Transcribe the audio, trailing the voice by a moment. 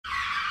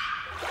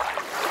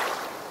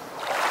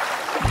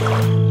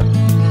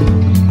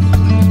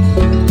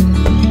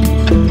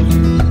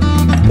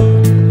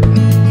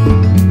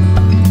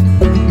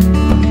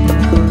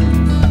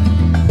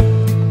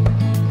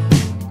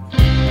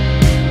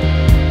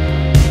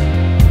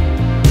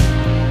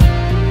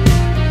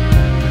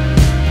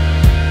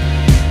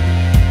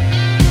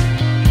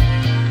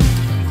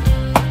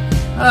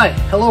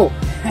Hello,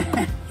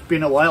 it's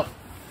been a while.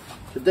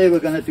 Today we're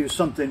going to do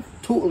something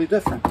totally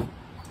different.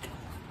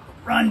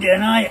 Randy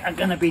and I are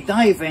going to be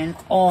diving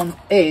on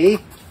a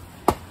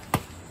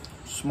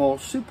small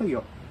super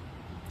yacht.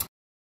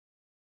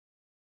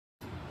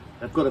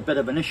 They've got a bit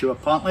of an issue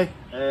apparently.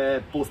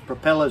 Both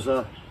propellers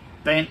are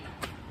bent,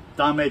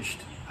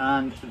 damaged,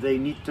 and they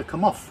need to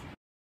come off.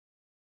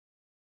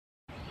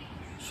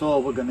 So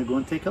we're going to go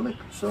and take a look.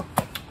 So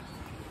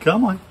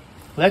come on,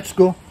 let's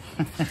go.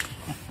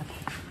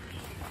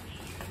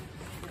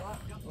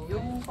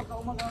 Yung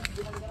pagka-umaga,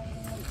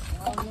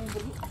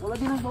 wala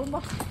din ang baon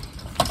ba?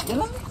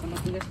 Yan lang?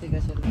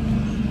 Matigas-tigas yan.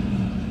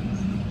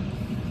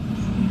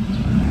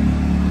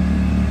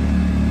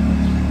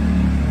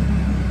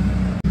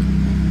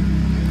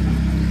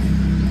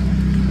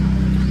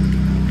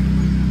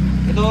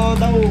 Ito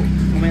daw,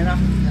 umay na.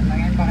 Yan lang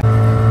yan pa.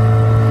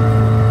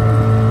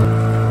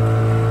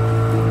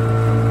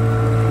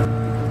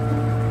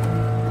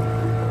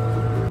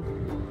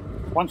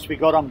 Once we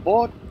got on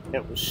board,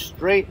 it was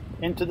straight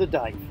into the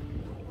dive.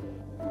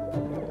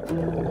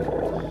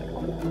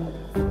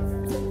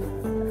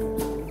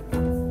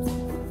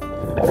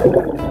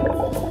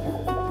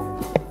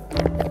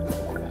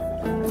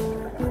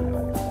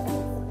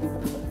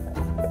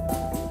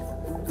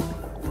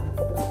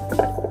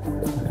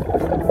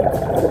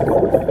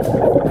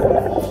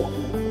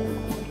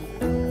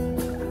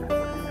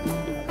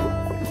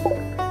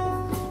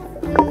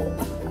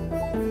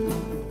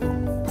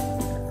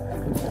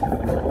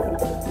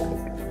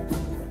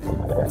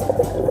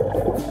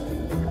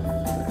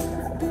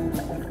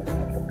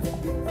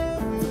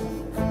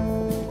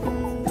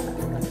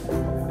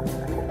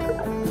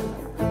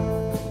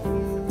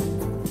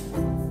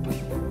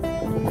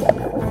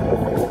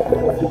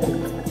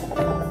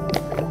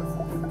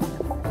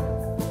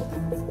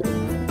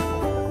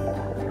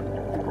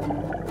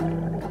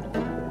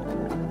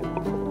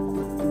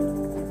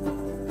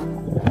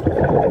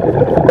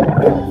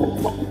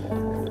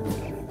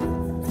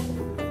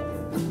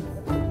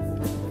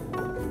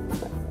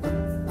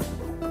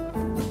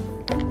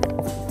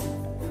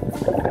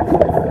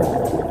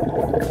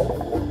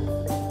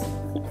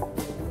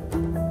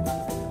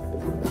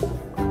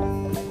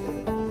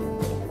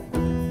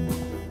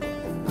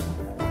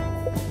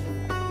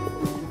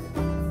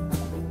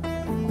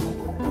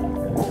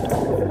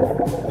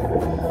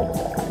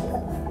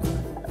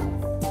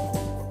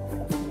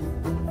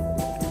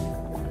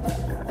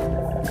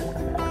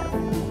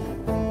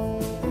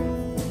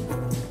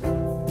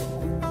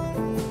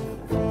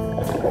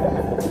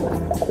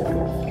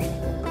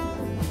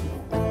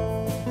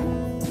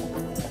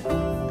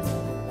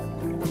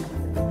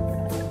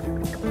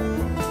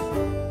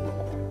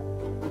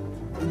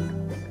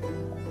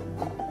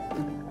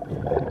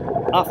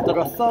 After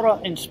a thorough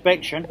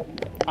inspection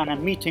and a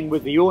meeting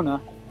with the owner,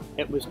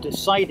 it was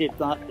decided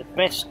that the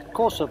best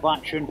course of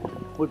action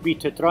would be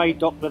to dry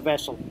dock the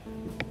vessel.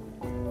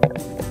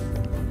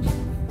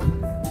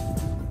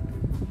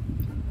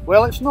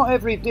 Well, it's not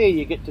every day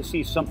you get to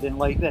see something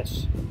like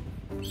this,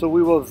 so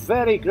we were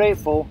very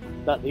grateful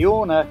that the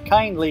owner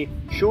kindly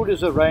showed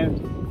us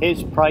around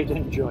his pride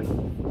and joy.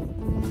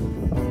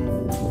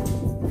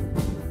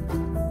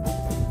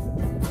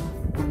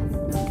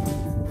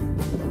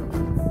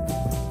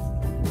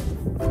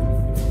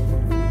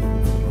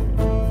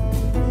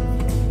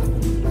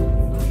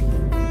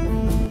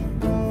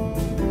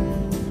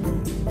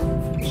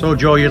 So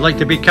Joe, you'd like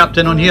to be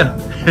captain on here?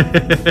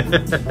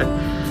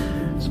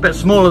 It's a bit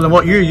smaller than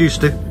what you're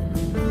used to,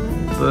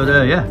 but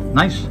yeah,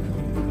 nice.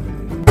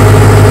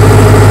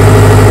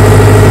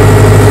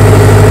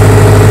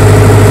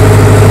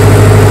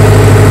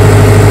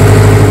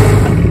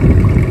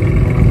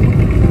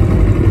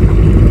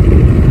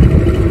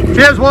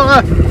 Cheers,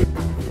 Walter!